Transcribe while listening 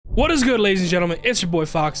What is good, ladies and gentlemen? It's your boy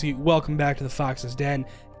Foxy. Welcome back to the Fox's Den.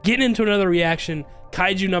 Getting into another reaction,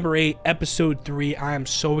 Kaiju No. 8, Episode 3. I am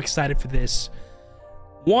so excited for this.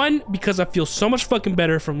 One, because I feel so much fucking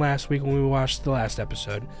better from last week when we watched the last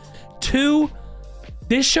episode. Two,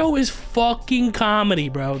 this show is fucking comedy,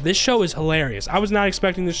 bro. This show is hilarious. I was not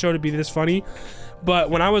expecting this show to be this funny,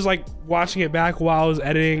 but when I was like watching it back while I was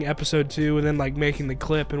editing episode 2 and then like making the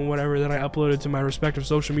clip and whatever that I uploaded to my respective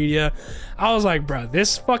social media, I was like, bro,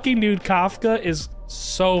 this fucking dude Kafka is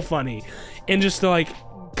so funny. And just the like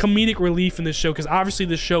comedic relief in this show, because obviously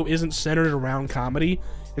this show isn't centered around comedy.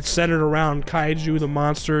 It's centered around kaiju, the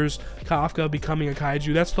monsters, Kafka becoming a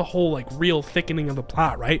kaiju. That's the whole like real thickening of the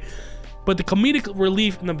plot, right? But the comedic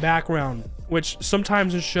relief in the background, which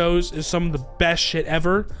sometimes in shows is some of the best shit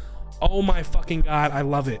ever. Oh my fucking god, I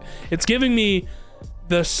love it. It's giving me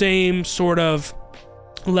the same sort of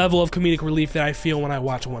level of comedic relief that I feel when I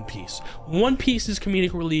watch One Piece. One Piece's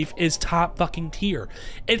comedic relief is top fucking tier.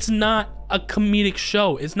 It's not a comedic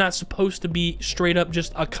show. It's not supposed to be straight up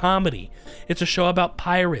just a comedy. It's a show about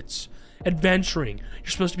pirates, adventuring. You're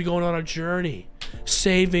supposed to be going on a journey,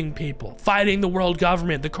 saving people, fighting the world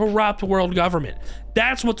government, the corrupt world government.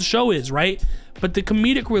 That's what the show is, right? But the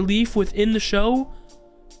comedic relief within the show,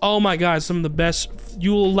 oh my god, some of the best.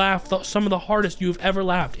 You will laugh some of the hardest you've ever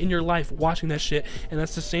laughed in your life watching that shit, and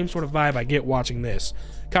that's the same sort of vibe I get watching this.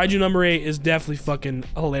 Kaiju No. 8 is definitely fucking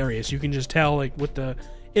hilarious. You can just tell, like, with the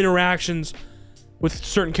interactions with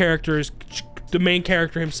certain characters. The main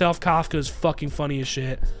character himself, Kafka, is fucking funny as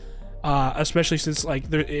shit. Especially since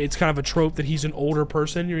like it's kind of a trope that he's an older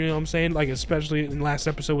person, you know what I'm saying? Like, especially in the last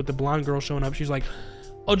episode with the blonde girl showing up, she's like,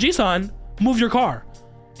 "Oh, Ji-san, move your car,"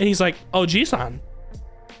 and he's like, "Oh, Ji-san."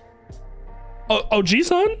 Oh,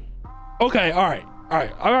 Ji-san? Okay, all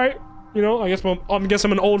right. You know, I guess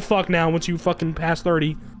I'm an old fuck now once you fucking pass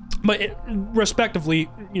 30. But respectively,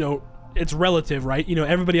 you know, it's relative, right? You know,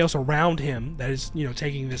 everybody else around him that is, you know,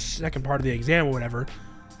 taking this second part of the exam or whatever,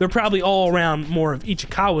 they're probably all around more of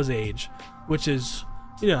Ichikawa's age, which is,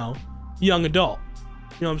 you know, young adult.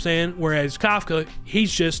 You know what I'm saying? Whereas Kafka,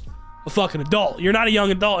 he's just a fucking adult. You're not a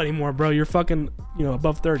young adult anymore, bro. You're fucking, you know,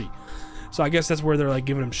 above 30. So I guess that's where they're like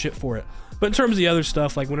giving him shit for it. But in terms of the other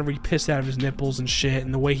stuff, like whenever he pissed out of his nipples and shit,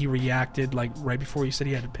 and the way he reacted, like right before he said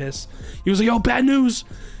he had to piss, he was like, "Oh, bad news."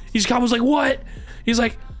 Ichikawa was like, "What?" He's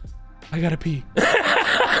like, "I gotta pee."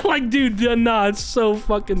 Like, dude, nah, it's so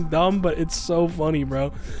fucking dumb, but it's so funny,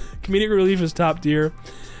 bro. Comedic relief is top tier.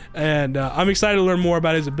 And I'm excited to learn more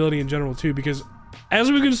about his ability in general too, because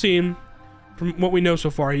as we can see from what we know so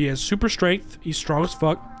far, he has super strength. He's strong as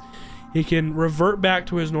fuck. He can revert back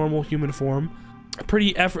to his normal human form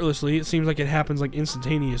pretty effortlessly. It seems like it happens like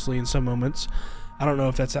instantaneously in some moments. I don't know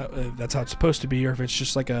if that's how it's supposed to be, or if it's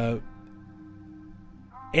just like a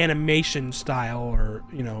animation style or,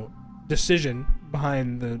 you know, decision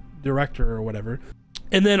behind the director or whatever.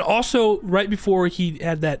 And then also right before he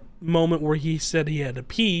had that moment where he said he had to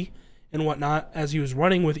pee and whatnot, as he was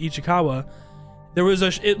running with Ichikawa, there was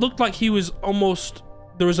it looked like he was almost,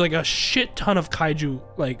 there was like a shit ton of kaiju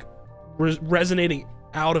like resonating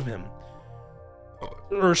out of him,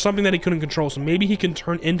 or something that he couldn't control. So maybe he can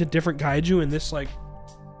turn into different kaiju in this like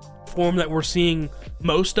form that we're seeing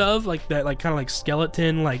most of, like that, like kind of like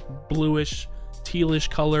skeleton, like bluish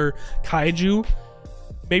tealish color kaiju.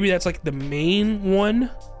 Maybe that's like the main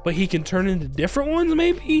one, but he can turn into different ones.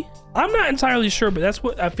 Maybe, I'm not entirely sure, but that's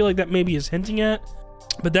what I feel like that maybe is hinting at.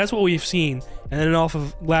 But that's what we've seen. And then off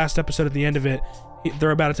of last episode, at the end of it,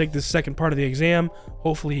 they're about to take this second part of the exam.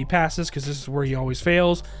 Hopefully he passes, because this is where he always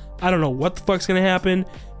fails. I don't know what the fuck's gonna happen,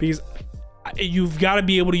 because you've got to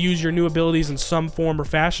be able to use your new abilities in some form or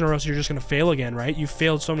fashion, or else you're just gonna fail again, right? You've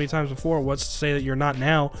failed so many times before. What's to say that you're not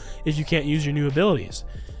now if you can't use your new abilities?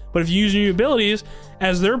 But if you use your new abilities,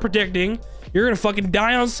 as they're predicting, you're gonna fucking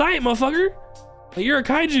die on sight, motherfucker. Like, you're a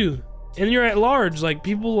kaiju and you're at large. Like,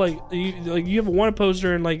 people like you have a wanted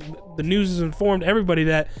poster, and like the news has informed everybody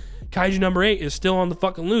that Kaiju No. 8 is still on the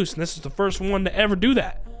fucking loose, and this is the first one to ever do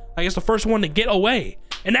that. Like, it's the first one to get away,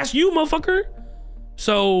 and that's you, motherfucker.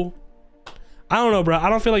 So I don't know, bro. I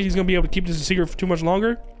don't feel like he's gonna be able to keep this a secret for too much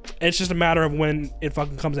longer. It's just a matter of when it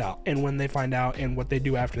fucking comes out and when they find out and what they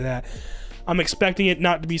do after that. I'm expecting it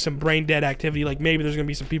not to be some brain dead activity. Like, maybe there's gonna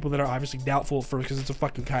be some people that are obviously doubtful at first because it's a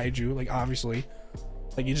fucking kaiju. Like, obviously,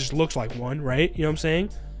 like, it just looks like one, right? You know what I'm saying?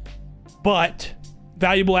 But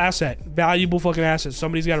valuable asset, valuable fucking asset.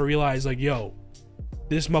 Somebody's got to realize, like, yo,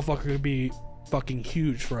 this motherfucker could be fucking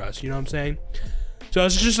huge for us. You know what I'm saying? So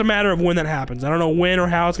it's just a matter of when that happens. I don't know when or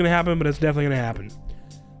how it's gonna happen, but it's definitely gonna happen. So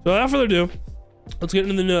without further ado, let's get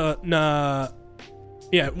into the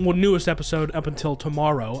Yeah, well, newest episode up until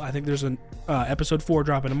tomorrow. I think there's an episode 4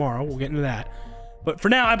 dropping tomorrow. We'll get into that. But for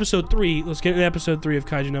now, episode 3. Let's get into episode 3 of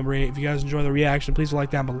Kaiju number 8. If you guys enjoy the reaction, please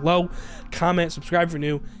like down below. Comment, subscribe if you're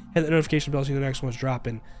new. Hit the notification bell so you know the next one's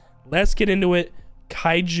dropping. Let's get into it.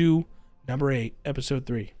 Kaiju number 8, episode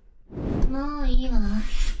 3.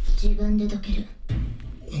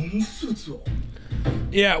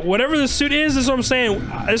 Yeah, whatever the suit is what I'm saying.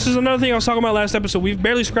 This is another thing I was talking about last episode. We've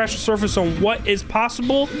barely scratched the surface on what is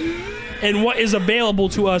possible and what is available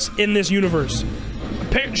to us in this universe.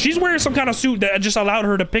 She's wearing some kind of suit that just allowed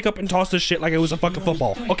her to pick up and toss this shit like it was a fucking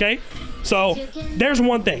football, okay? So, there's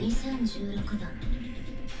one thing.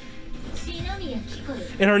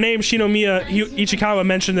 And her name, Shinomiya Ichikawa,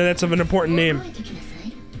 mentioned that that's of an important name.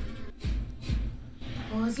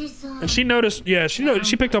 And she noticed, yeah,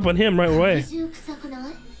 she picked up on him right away.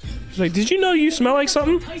 She's like, did you know you smell like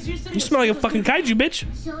something? You smell like a fucking kaiju, bitch.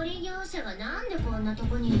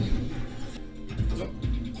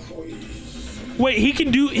 Wait, he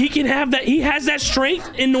can have that, he has that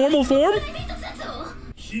strength in normal form?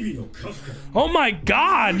 Oh my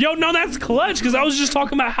god, yo, no, that's clutch, because I was just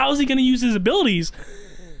talking about how's he gonna use his abilities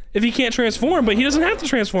if he can't transform, but he doesn't have to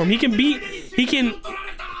transform. He can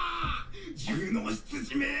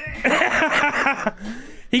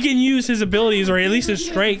he can use his abilities, or at least his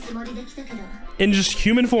strength, in just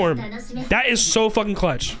human form. That is so fucking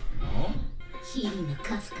clutch.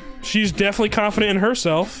 She's definitely confident in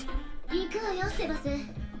herself.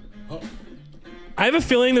 I have a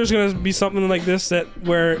feeling there's gonna be something like this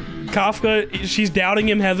where Kafka, she's doubting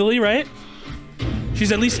him heavily, right?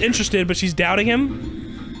 She's at least interested, but she's doubting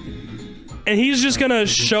him. And he's just gonna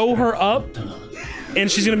show her up,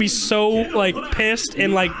 and she's gonna be so, like, pissed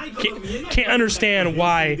and, like, can't understand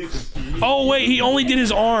why. Oh, wait, he only did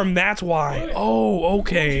his arm, that's why. Oh,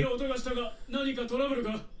 okay.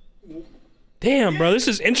 Damn, bro, this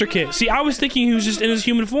is intricate. See, I was thinking he was just in his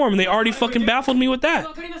human form, and they already fucking baffled me with that.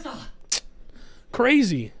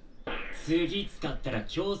 Crazy.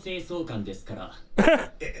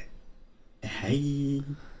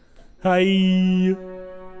 Hi.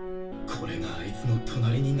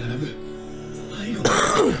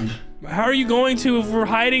 How are you going to if we're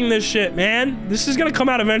hiding this shit, man? This is gonna come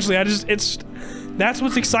out eventually. That's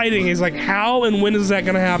what's exciting, is like, how and when is that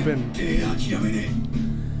gonna happen?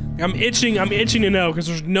 I'm itching to know, because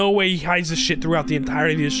there's no way he hides this shit throughout the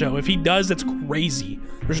entirety of the show. If he does, that's crazy.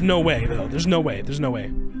 There's no way, though. There's no way. There's no way.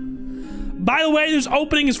 By the way, this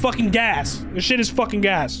opening is fucking gas. This shit is fucking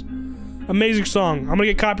gas. Amazing song. I'm gonna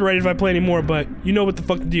get copyrighted if I play anymore, but you know what the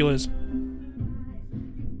fuck the deal is.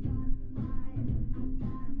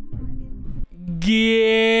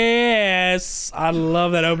 Yes, I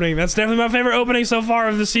love that opening. That's definitely my favorite opening so far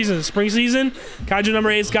of the season. Spring season, Kaiju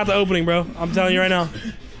number 8's got the opening, bro. I'm telling you right now.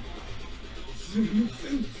 In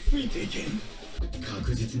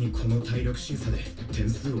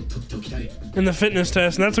the fitness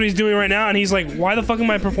test, and that's what he's doing right now, and he's like, why the fuck am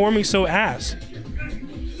I performing so ass?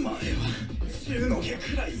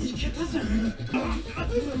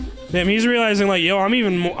 Damn, he's realizing, like, yo, I'm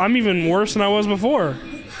even worse than I was before.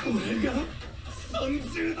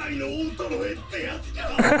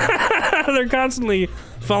 They're constantly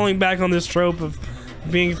falling back on this trope of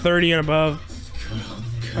being 30 and above.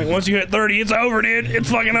 Like, once you hit 30, it's over, dude. It's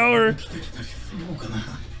fucking over.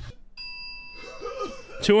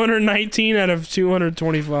 219 out of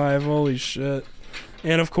 225. Holy shit.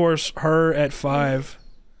 And of course, her at 5.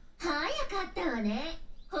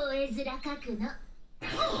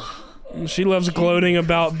 She loves gloating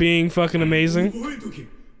about being fucking amazing.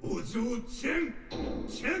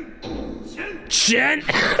 Chen!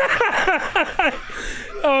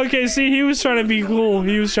 Okay, see, he was trying to be cool.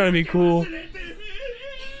 He was trying to be cool.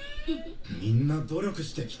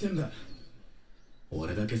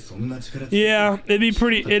 Yeah, it'd be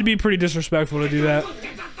pretty disrespectful to do that.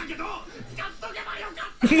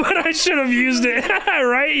 But I should have used it,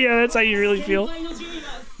 right? Yeah, that's how you really feel.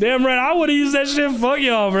 Damn right, I would have used that shit. Fuck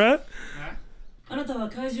y'all, bro.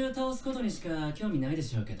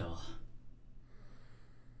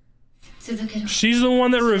 She's the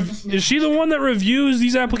one that is she the one that reviews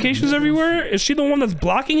these applications everywhere? Is she the one that's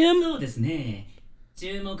blocking him?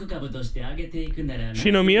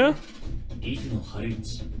 Shinomiya?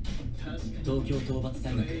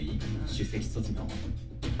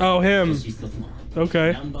 Oh, him.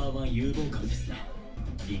 Okay.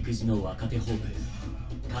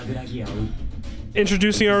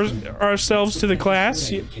 Introducing ourselves to the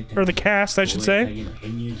class, or the cast, I should say.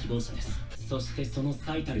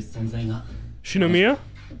 Shinomiya?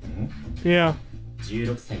 Yeah.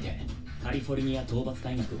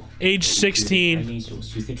 Age 16.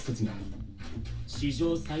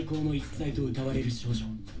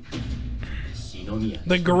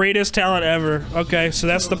 The greatest talent ever. Okay, so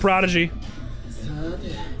that's the prodigy.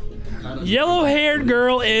 Yellow-haired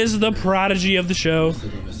girl is the prodigy of the show.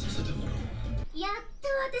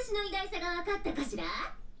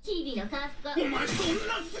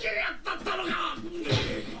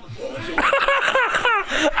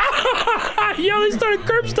 Yo, they started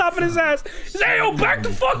curb stomping his ass. Hey, yo, back the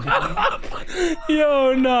fuck up.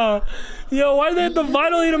 Yo, nah. Yo, why did they have to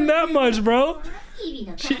violate him that much, bro?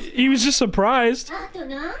 He was just surprised.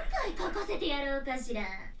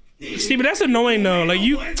 See, but that's annoying though. Like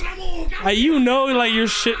you know, like your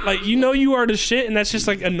shit, like you know you are the shit, and that's just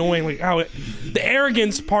like annoying. Like how the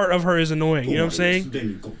arrogance part of her is annoying. You know what I'm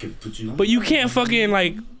saying? But you can't fucking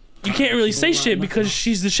like, you can't really say shit because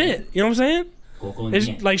she's the shit. You know what I'm saying?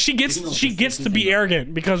 It's like she gets to be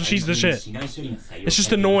arrogant because she's the shit. It's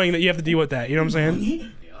just annoying that you have to deal with that. You know what I'm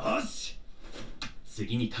saying?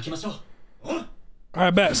 All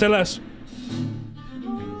right, bet. Say less.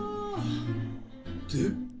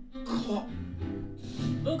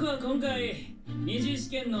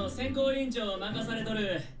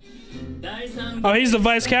 Oh, he's the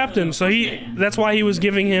vice captain, so that's why he was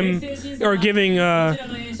giving him, or giving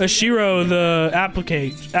Ashiro the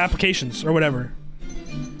applications or whatever.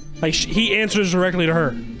 Like he answers directly to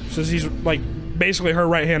her, since he's like basically her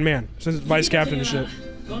right-hand man, since vice captain and shit.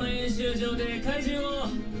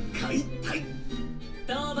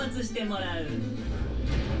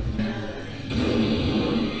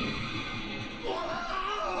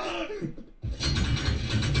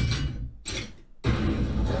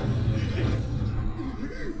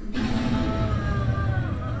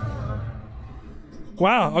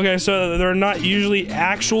 Wow, okay, so they're not usually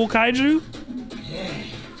actual kaiju?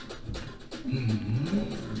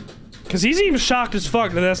 Because he seems shocked as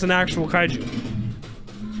fuck that that's an actual kaiju.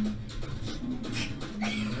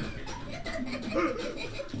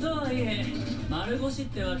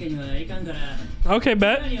 Okay,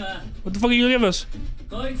 bet. What the fuck are you gonna give us?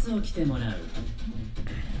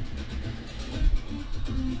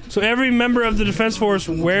 So every member of the Defense Force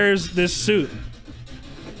wears this suit.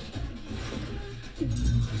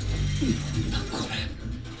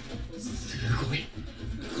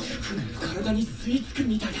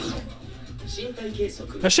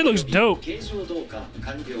 That shit looks dope.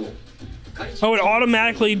 Oh, it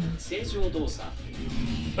automatically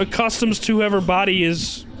accustoms to whoever body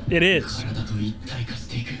is.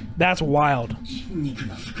 That's wild.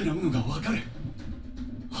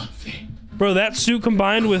 Bro, that suit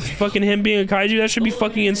combined with fucking him being a kaiju, that should be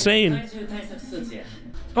fucking insane.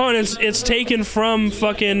 Oh, and it's taken from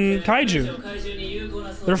fucking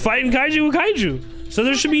kaiju. They're fighting kaiju with kaiju. So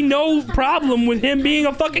there should be no problem with him being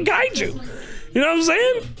a fucking kaiju. You know what I'm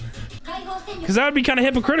saying? Because that would be kind of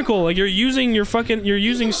hypocritical. Like you're using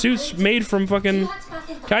suits made from fucking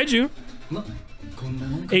kaiju.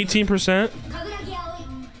 18%.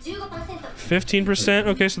 15%.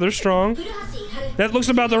 Okay, so they're strong. That looks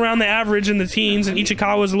about around the average in the teens, and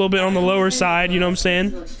Ichikawa's a little bit on the lower side. You know what I'm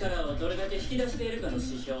saying?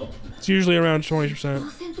 It's usually around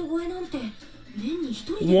 20%.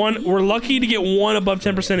 We're lucky to get one above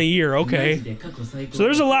 10% a year. Okay, so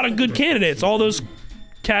there's a lot of good candidates. All those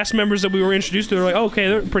cast members that we were introduced to are like, okay,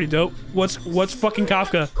 they're pretty dope. What's fucking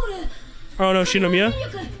Kafka? Oh no, Shinomiya.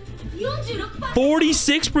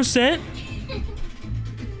 46%.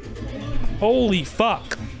 Holy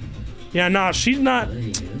fuck. Yeah, nah, she's not.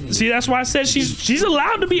 See, that's why I said she's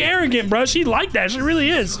allowed to be arrogant, bro. She like that. She really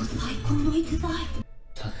is.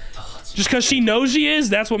 Just because she knows she is,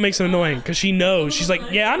 that's what makes it annoying. Because she knows. She's like,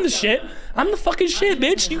 yeah, I'm the shit. I'm the fucking shit,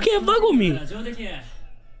 bitch. You can't fuck with me.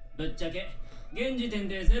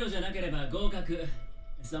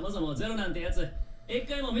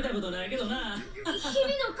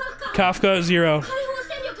 Kafka, 0.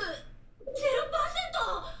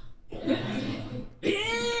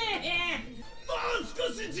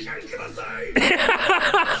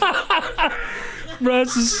 Bro,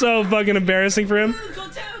 this is so fucking embarrassing for him.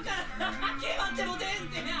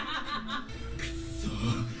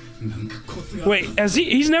 Wait,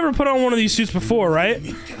 he's never put on one of these suits before, right?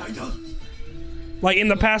 Like in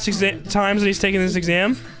the past times that he's taken this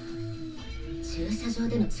exam?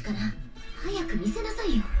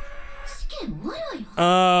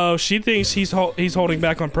 Oh, she thinks he's holding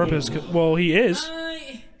back on purpose. Well, he is.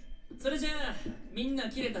 A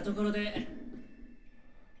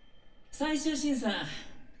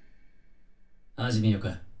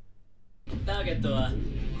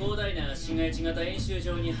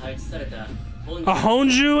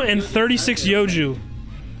Honju and 36 Yoju.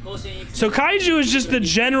 So Kaiju is just the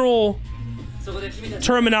general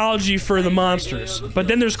terminology for the monsters, but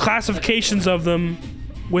then there's classifications of them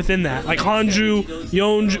within that, like Hanju,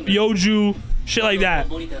 Yoju, shit like that.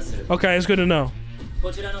 Okay, it's good to know.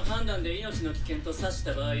 Will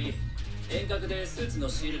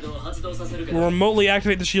remotely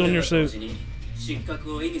activate the shield in your suit.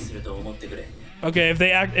 Okay,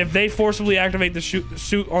 if they forcibly activate the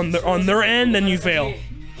suit on their end, then you fail.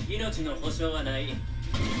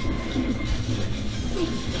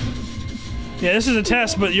 Yeah, this is a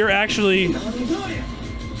test, but you're actually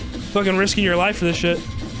fucking risking your life for this shit.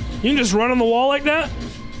 You can just run on the wall like that?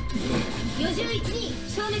 You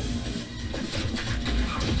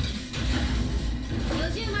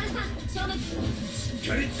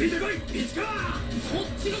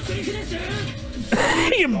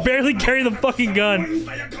can barely carry the fucking gun.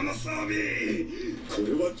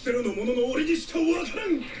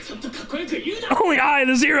 Only I,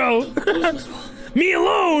 the zero. Me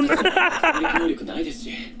alone.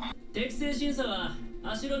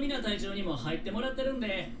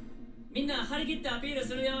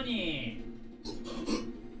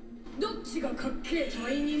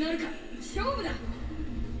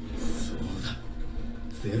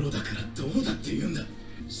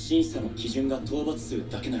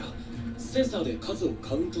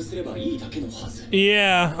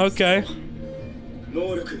 Yeah, okay.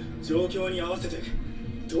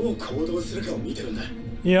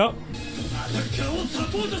 Yep.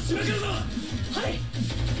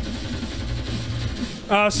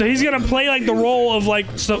 So he's gonna play like the role of like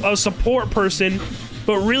a support person,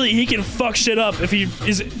 but really he can fuck shit up if he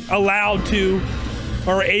is allowed to,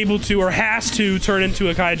 or able to, or has to turn into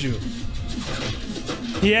a kaiju.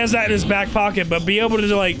 He has that in his back pocket, but be able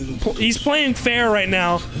to like, he's playing fair right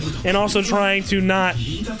now, and also trying to not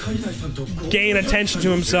gain attention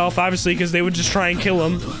to himself, obviously, because they would just try and kill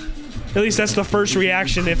him. At least that's the first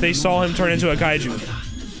reaction if they saw him turn into a kaiju.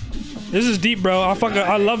 This is deep, bro.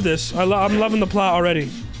 I love this. I'm loving the plot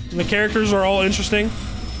already. And the characters are all interesting.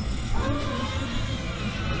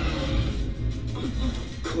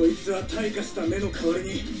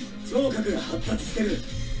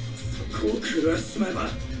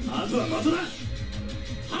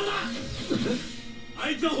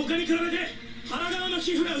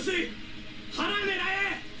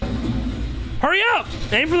 Hurry up!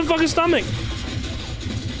 Aim for the fucking stomach.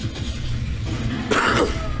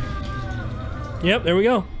 Yep, there we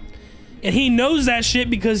go. And he knows that shit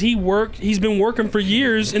because he's been working for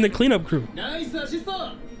years in the cleanup crew.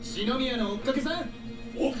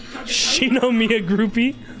 Shinomiya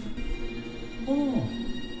groupie.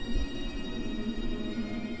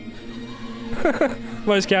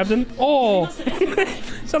 Vice Captain. Oh.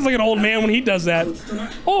 Sounds like an old man when he does that.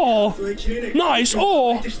 Oh. Nice.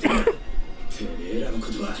 Oh.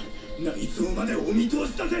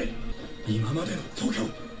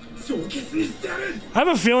 I have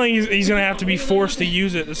a feeling he's gonna have to be forced to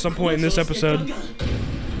use it at some point in this episode.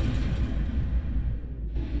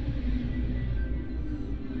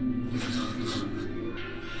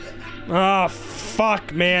 Ah,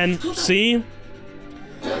 fuck, man. See?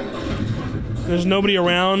 There's nobody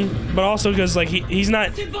around, but also because like he's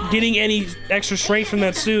not getting any extra strength from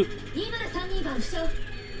that suit.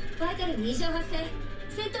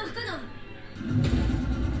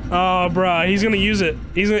 Oh, bruh, he's gonna use it.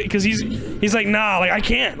 He's like, nah, like I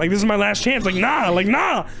can't. Like this is my last chance. Like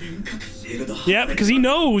nah. Yep, because he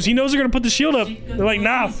knows they're gonna put the shield up. They're like,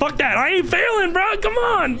 nah, fuck that. I ain't failing, bro. Come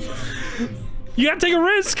on. You gotta take a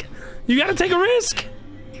risk. You gotta take a risk.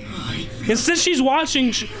 And since she's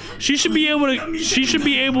watching, she should be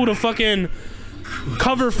able to fucking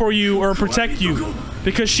cover for you or protect you,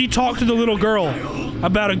 because she talked to the little girl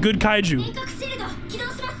about a good kaiju.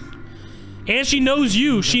 And she knows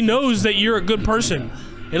you. She knows that you're a good person.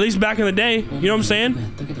 At least back in the day. You know what I'm saying?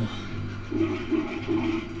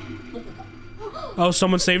 Oh,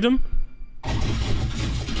 someone saved him?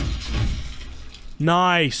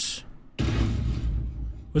 Nice.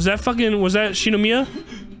 Was that Shinomiya?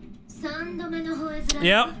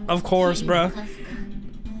 Yep, of course, bruh.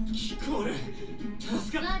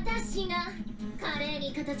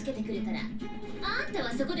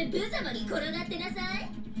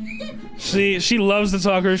 She loves to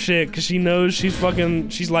talk her shit because she knows she's like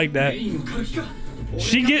that.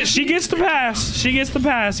 She gets the pass. She gets the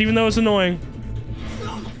pass even though it's annoying.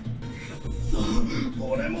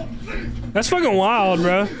 That's fucking wild,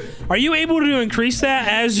 bro. Are you able to increase that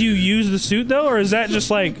as you use the suit though, or is that just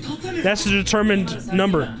like that's a determined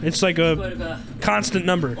number? It's like a constant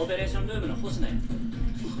number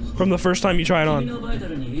from the first time you try it on.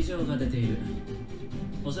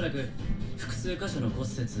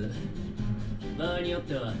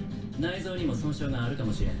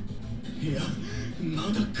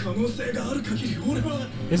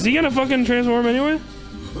 Is he gonna fucking transform anyway?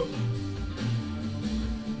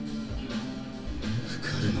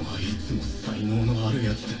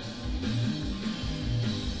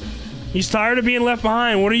 He's tired of being left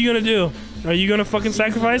behind. What are you gonna do? Are you gonna fucking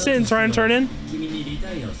sacrifice it and try and turn in?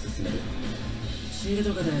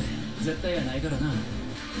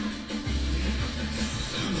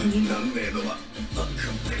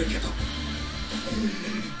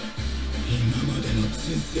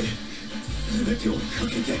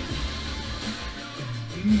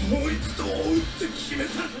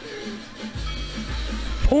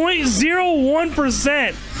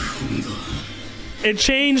 .01%. It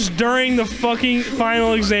changed during the fucking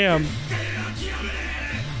final exam.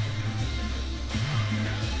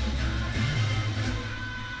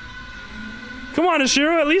 Come on,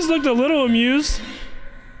 Ishiro, at least looked a little amused.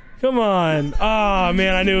 Come on. Oh,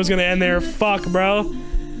 man, I knew it was gonna end there. Fuck, bro.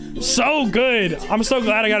 So good. I'm so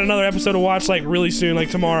glad I got another episode to watch, like, really soon, like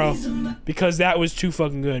tomorrow. Because that was too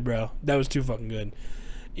fucking good, bro. That was too fucking good.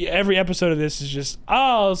 Yeah, every episode of this is just,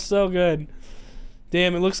 oh, so good.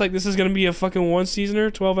 Damn, it looks like this is gonna be a fucking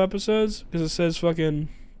one-seasoner, 12 episodes. Because it says fucking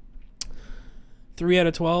 3 out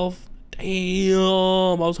of 12.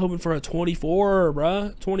 Damn, I was hoping for a 24,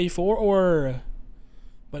 bruh. 24 or...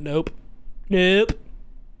 But nope. Nope.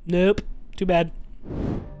 Nope. Too bad.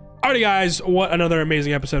 Alrighty, guys. What another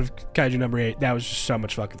amazing episode of Kaiju number 8. That was just so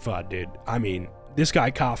much fucking fun, dude. I mean, this guy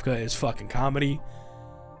Kafka is fucking comedy.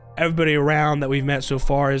 Everybody around that we've met so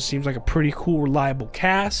far seems like a pretty cool, reliable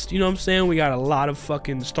cast. You know what I'm saying? We got a lot of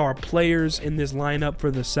fucking star players in this lineup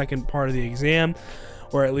for the second part of the exam.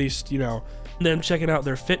 Or at least, you know, them checking out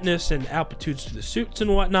their fitness and altitudes to the suits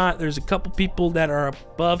and whatnot. There's a couple people that are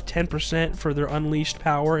above 10% for their unleashed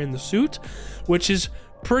power in the suit, which is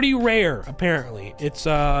pretty rare, apparently. It's,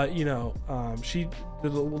 you know, the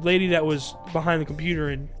lady that was behind the computer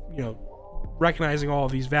and, you know, recognizing all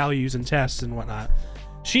of these values and tests and whatnot,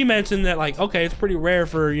 she mentioned that, like, okay, it's pretty rare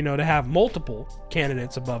for, you know, to have multiple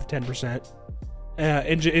candidates above 10%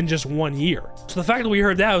 in just 1 year. So the fact that we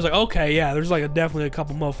heard that, I was like, okay, yeah, there's like definitely a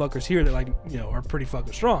couple motherfuckers here that, like, you know, are pretty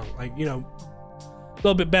fucking strong, like, you know, a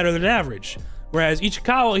little bit better than average. Whereas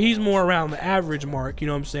Ichikawa, he's more around the average mark, you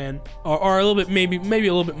know what I'm saying, or a little bit, maybe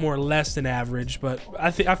a little bit more less than average. But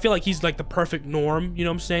I feel like he's like the perfect norm, you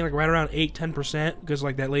know what I'm saying, like right around 8-10%, because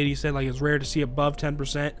like that lady said, like it's rare to see above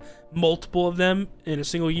 10%, multiple of them in a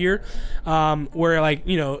single year, where, like,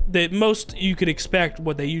 you know, the most you could expect,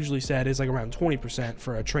 what they usually said is like around 20%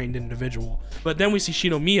 for a trained individual. But then we see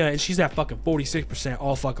Shinomiya, and she's at fucking 46%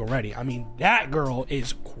 all fucking ready. I mean, that girl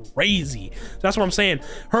is crazy. That's what I'm saying.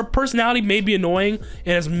 Her personality may be annoying,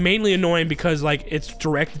 and it's mainly annoying because, like, it's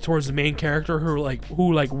directed towards the main character who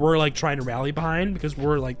we're like trying to rally behind, because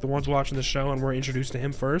we're like the ones watching the show and we're introduced to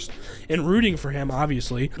him first and rooting for him,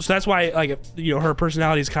 obviously. So that's why, like, you know, her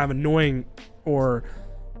personality is kind of annoying, or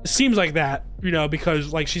it seems like that, you know,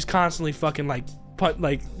 because like she's constantly fucking like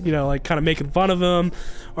you know, like kind of making fun of him,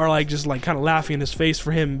 or like just like kind of laughing in his face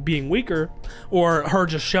for him being weaker, or her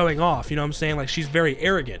just showing off, you know what I'm saying? Like, she's very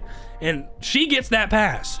arrogant, and she gets that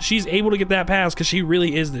pass. She's able to get that pass because she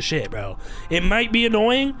really is the shit, bro. It might be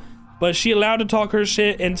annoying, but she allowed to talk her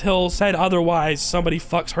shit until said otherwise somebody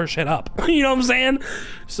fucks her shit up. You know what I'm saying?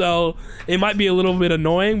 So it might be a little bit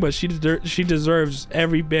annoying, but she deserves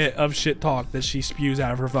every bit of shit talk that she spews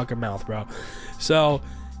out of her fucking mouth, bro. So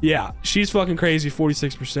yeah, she's fucking crazy,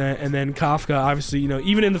 46%. And then Kafka, obviously, you know,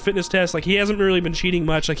 even in the fitness test, like, he hasn't really been cheating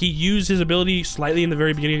much. Like, he used his ability slightly in the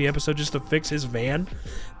very beginning of the episode just to fix his van.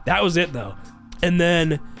 That was it, though. And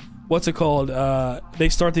then, what's it called? They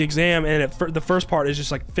start the exam, and the first part is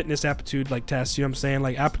just like fitness aptitude, like, tests. You know what I'm saying?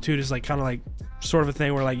 Like, aptitude is like kind of like sort of a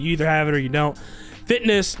thing where, like, you either have it or you don't.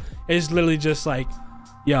 Fitness is literally just like,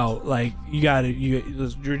 yo, like,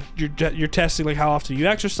 you're testing like how often you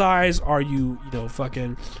exercise. Are you know,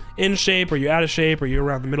 fucking in shape? Are you out of shape? Are you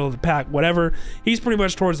around the middle of the pack? Whatever. He's pretty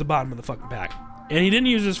much towards the bottom of the fucking pack, and he didn't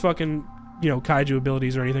use his fucking, you know, kaiju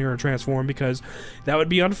abilities or anything, or transform, because that would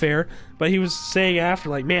be unfair. But he was saying after,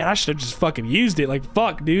 like, man, I should have just fucking used it, like,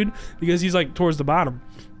 fuck, dude, because he's like towards the bottom.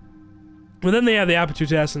 But then they have the aptitude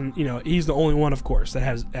test, and, you know, he's the only one, of course, that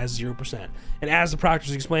has 0%. And as the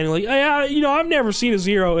proctor's explaining, like, oh, yeah, you know, I've never seen a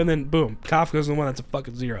 0, and then boom, Kafka's the one that's a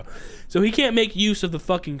fucking 0. So he can't make use of the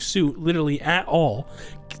fucking suit literally at all.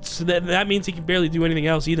 So that means he can barely do anything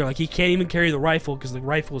else either. Like, he can't even carry the rifle because the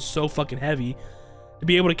rifle is so fucking heavy. To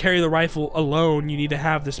be able to carry the rifle alone, you need to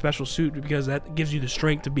have the special suit, because that gives you the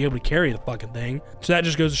strength to be able to carry the fucking thing. So that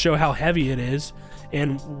just goes to show how heavy it is,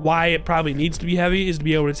 and why it probably needs to be heavy is to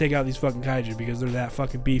be able to take out these fucking kaiju, because they're that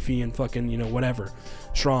fucking beefy and fucking, you know, whatever,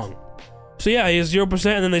 strong. So yeah, he has 0%,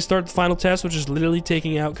 and then they start the final test, which is literally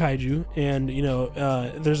taking out Kaiju, and you know,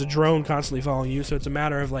 there's a drone constantly following you, so it's a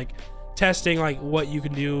matter of like testing like what you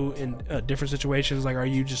can do in different situations. Like, are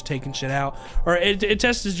you just taking shit out, or it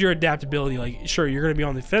tests your adaptability. Like, sure, you're gonna be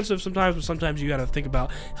on the offensive sometimes, but sometimes you gotta think about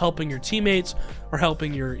helping your teammates or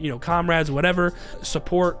helping your, you know, comrades, whatever,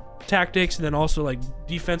 support tactics, and then also like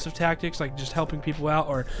defensive tactics, like just helping people out,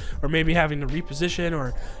 or maybe having to reposition,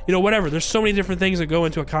 or you know, whatever. There's so many different things that go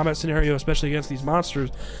into a combat scenario, especially against these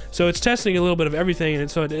monsters. So it's testing a little bit of everything,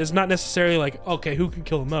 and so it's not necessarily like, okay, who can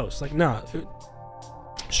kill the most. Like, nah,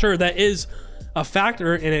 sure, that is a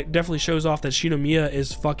factor, and it definitely shows off that Shinomiya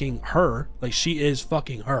is fucking her. Like, she is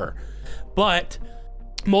fucking her. But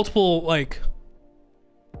multiple like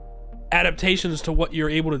adaptations to what you're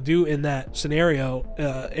able to do in that scenario,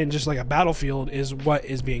 in just like a battlefield, is what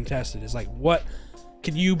is being tested. Is like, what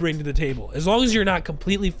can you bring to the table, as long as you're not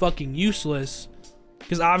completely fucking useless,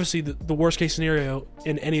 because obviously the worst case scenario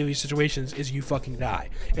in any of these situations is you fucking die,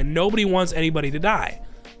 and nobody wants anybody to die.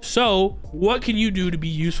 So what can you do to be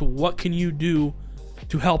useful? What can you do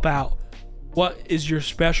to help out? What is your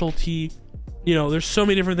specialty? You know, there's so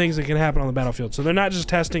many different things that can happen on the battlefield, so they're not just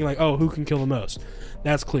testing like, oh, who can kill the most.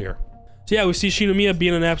 That's clear. So yeah, we see Shinomiya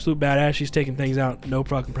being an absolute badass. She's taking things out, no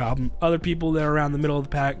fucking problem. Other people that are around the middle of the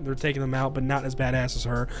pack, they're taking them out, but not as badass as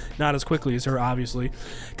her, not as quickly as her, obviously.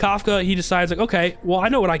 Kafka, he decides like, okay, well, I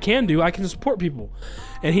know what I can do. I can support people.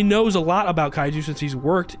 And he knows a lot about Kaiju since he's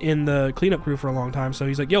worked in the cleanup crew for a long time. So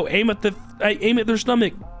he's like, yo, aim at their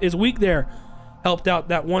stomach. It's weak there. Helped out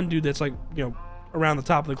that one dude that's like, you know, around the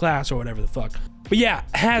top of the class or whatever the fuck. But yeah,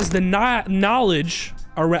 has the knowledge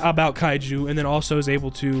about Kaiju, and then also is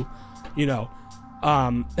able to, you know,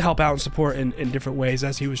 help out and support in different ways,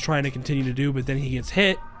 as he was trying to continue to do. But then he gets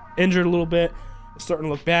hit, injured a little bit. It's starting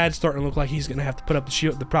to look bad, starting to look like he's gonna have to put up the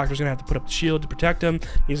shield. The Proctor's gonna have to put up the shield to protect him.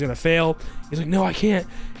 He's gonna fail. He's like, no, I can't.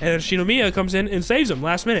 And then Shinomiya comes in and saves him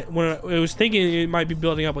last minute, when it was thinking it might be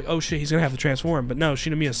building up like, oh shit, he's gonna have to transform. But no,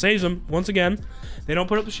 Shinomiya saves him once again. They don't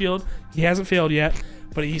put up the shield. He hasn't failed yet,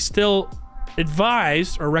 but he's still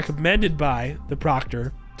advised or recommended by the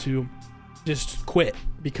Proctor to just quit,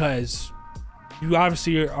 because you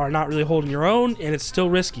obviously are not really holding your own, and it's still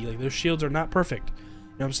risky. Like, those shields are not perfect. You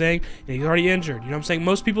know what I'm saying? And he's already injured. You know what I'm saying?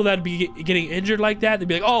 Most people that'd be getting injured like that, they'd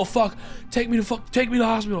be like, oh fuck, take me to the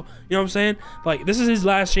hospital. You know what I'm saying? Like, this is his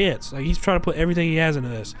last chance. Like, he's trying to put everything he has into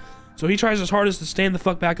this. So he tries his hardest to stand the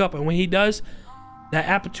fuck back up, and when he does, that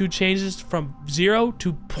aptitude changes from 0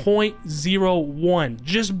 to 0.01.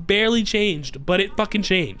 Just barely changed, but it fucking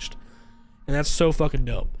changed. And that's so fucking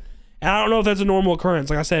dope. And I don't know if that's a normal occurrence.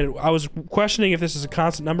 Like I said, I was questioning if this is a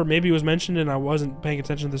constant number. Maybe it was mentioned and I wasn't paying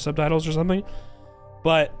attention to the subtitles or something.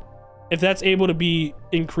 But if that's able to be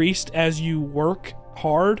increased as you work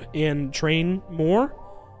hard and train more,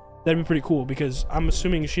 that'd be pretty cool. Because I'm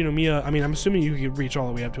assuming Shinomiya, I'm assuming you could reach all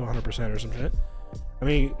the way up to 100% or some shit. I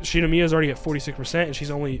mean, Shinomiya's already at 46% and she's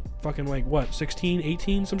only fucking like, what, 16,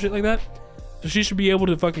 18, some shit like that? So she should be able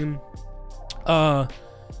to fucking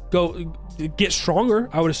get stronger,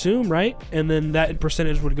 I would assume, right? And then that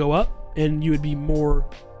percentage would go up, and you would be more,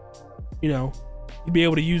 you know, you'd be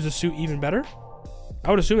able to use the suit even better. I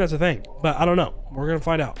would assume that's a thing, but I don't know. We're gonna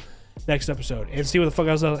find out next episode and see what the fuck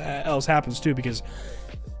else happens too, because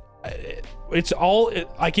it's all,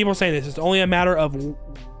 I keep on saying this, it's only a matter of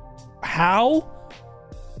how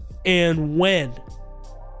and when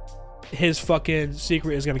his fucking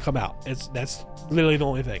secret is gonna come out. That's literally the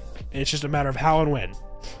only thing. It's just a matter of how and when,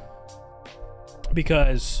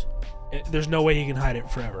 because there's no way he can hide it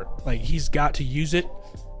forever. Like, he's got to use it,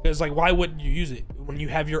 because like, why wouldn't you use it when you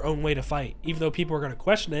have your own way to fight? Even though people are going to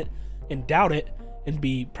question it and doubt it and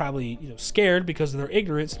be probably, you know, scared because of their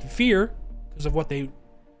ignorance and fear because of what they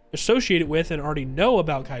associate it with and already know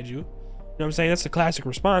about Kaiju. You know what I'm saying? That's the classic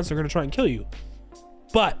response. They're going to try and kill you.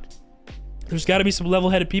 But there's got to be some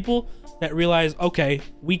level-headed people that realize, okay,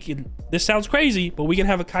 we can, this sounds crazy, but we can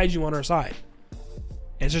have a Kaiju on our side.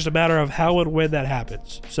 It's just a matter of how and when that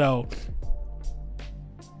happens. So,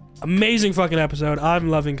 amazing fucking episode. I'm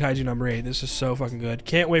loving Kaiju number 8. This is so fucking good.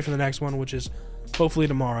 Can't wait for the next one, which is hopefully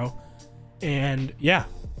tomorrow. And yeah,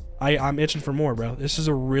 I'm itching for more, bro. This is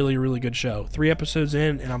a really, really good show. 3 episodes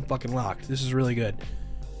in, and I'm fucking locked. This is really good.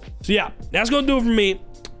 So yeah, that's gonna do it for me.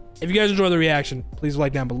 If you guys enjoy the reaction, please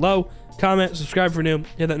like down below, comment, subscribe for new,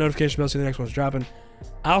 hit that notification bell so the next one's dropping.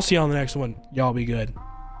 I'll see you on the next one. Y'all be good.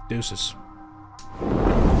 Deuces.